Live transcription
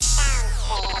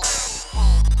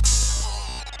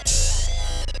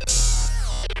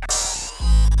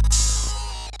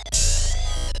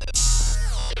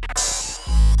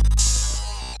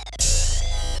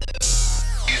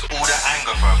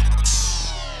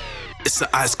It's an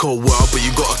ice cold world, but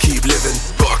you gotta keep living.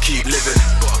 Gotta keep living.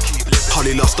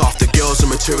 Holly lost after girls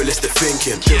and materialistic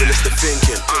thinking. Materialistic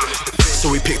thinking. So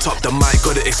we picked up the mic,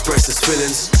 gotta express his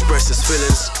feelings. Express his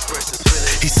feelings.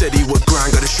 He said he would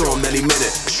grind, gotta show him that he meant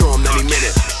it. Show him that he meant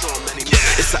it.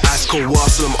 It's an ice cold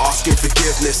world, so I'm asking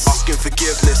forgiveness. Asking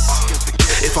forgiveness.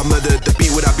 If I murdered the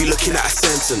beat, would I be looking at a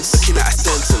sentence? Looking at a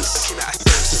sentence.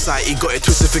 Society got it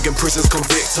twisted, thinking prisons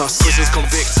convict us. Prisons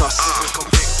convict us.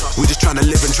 We just tryna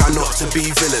live and try not to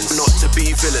be villains. Not to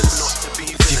be villains.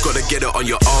 You gotta get it on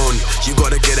your own. You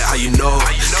gotta get it how you know.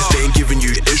 Cause they ain't giving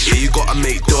you this. Yeah, you gotta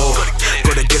make dough.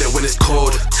 Gotta get it when it's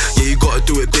cold. Yeah, you gotta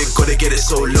do it big. Gotta get it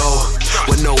so low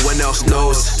when no one else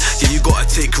knows. Yeah, you gotta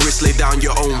take risks, lay down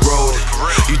your own road.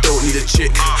 You don't need a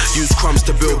chick. Use crumbs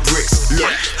to build bricks.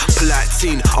 Look, polite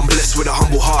teen, I'm blessed with a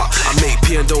humble heart. I make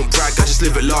P and don't brag, I just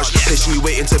live it large. Patiently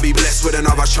waiting to be blessed with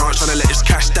another chance. Tryna let this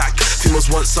cash stack. Females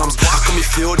want some. How come you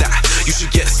feel that? You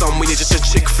should get some when you're just a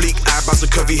chick fleek. Eyebrows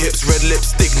and curvy hips, red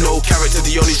lipstick, no character,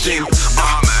 the only thing.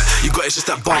 You got it's just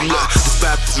that bum look. This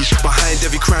bad behind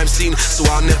every crime scene. So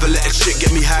I'll never let a chick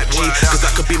get me hype G. Cause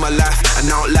that could be my life and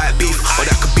I don't like beef. Or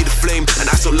that could be the flame and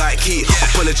I still like heat.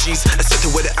 Apologies, accept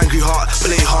it with an angry heart.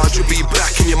 Play hard, you'll be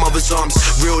back in your mother's arms.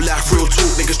 Real life, real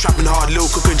talk, niggas trapping hard. Little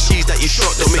cook and cheese that you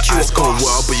shot, don't make you a cold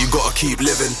world, but you gotta keep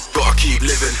living. Gotta keep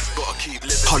living.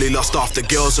 Holly lost after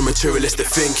girls and materialistic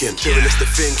thinking. Materialistic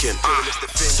thinking.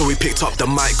 So we picked up the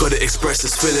mic, gotta express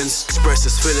his feelings. Express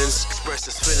his feelings.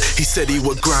 He said he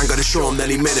would grind, gotta show him that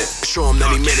he meant it. Show him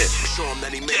that he meant it.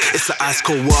 It's an ice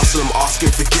cold world, so I'm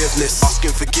asking forgiveness.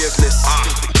 Asking forgiveness.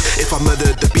 If I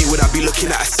murdered the beat, would I be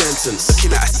looking at a sentence?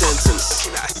 Looking at a sentence.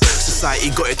 Society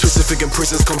got it twisted, thinking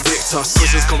prisons convict us.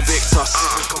 Prisons convict us.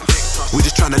 We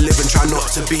just tryna live and try not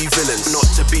to be villains. Not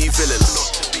to be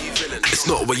villains. It's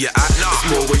not where you're at, it's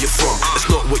more where you're from. It's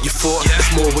not what you thought,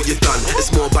 it's more what you've done.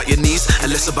 It's more about your needs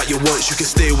and less about your wants. You can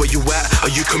stay where you at, or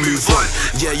you can move on.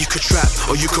 Yeah, you could trap,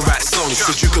 or you could write songs.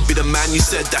 Cause you could be the man, you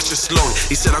said that's just long.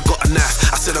 He said I got a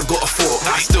knife, I said I got a fork.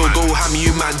 I still go ham,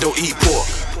 you man don't eat pork.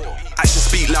 Actions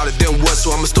speak louder than words, so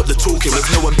I'ma stop the talking. With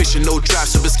no ambition, no drive,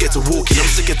 so I'm scared to walking. I'm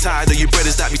sick and tired of you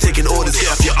brothers that be taking orders.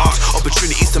 Get off your ass,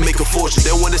 opportunities to make a fortune.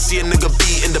 They wanna see a nigga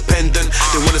be independent.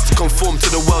 They want us to conform to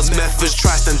the world's methods.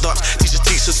 Try stand up, teachers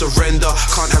teach to surrender.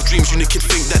 Can't have dreams, you kid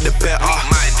think that they're better.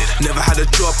 Never had a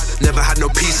job, never had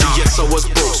no peace, and yes I was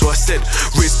broke. So I said,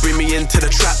 Riz bring me into the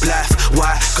trap life.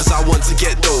 Why? Cause I want to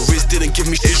get dough. Riz didn't give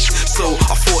me shit, so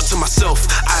I thought to myself,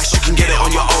 Ash, you can get it on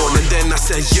your own. And then I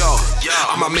said, yo,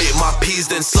 I'ma make my peace,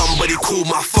 then somebody called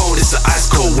my phone. It's an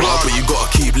ice cold world, but you gotta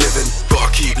keep living.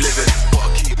 Gotta keep living.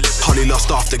 Holly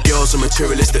lost after girls and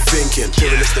materialistic thinking.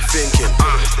 Materialistic thinking.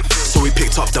 So we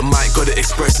picked up the mic, gotta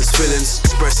express his feelings.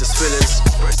 Express his feelings.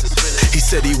 He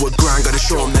said he would grind, gotta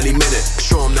show him that he meant it.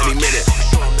 Show him that he meant it.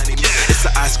 It's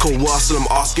an ice cold world, so I'm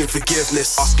asking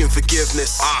forgiveness. Asking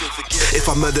forgiveness. If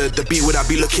I murdered the beat, would I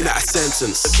be looking at a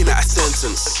sentence? Looking at a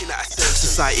sentence.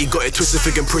 Society got it twisted,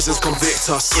 thinking prisons convict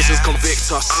us. Prisons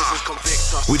convict us.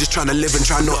 We just tryna live and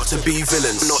try not to be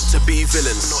villains. Not to be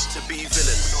villains. Not to be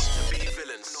villains. Not to be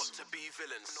villains. Not to be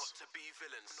villains. Not to be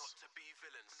villains. Not to be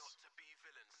villains.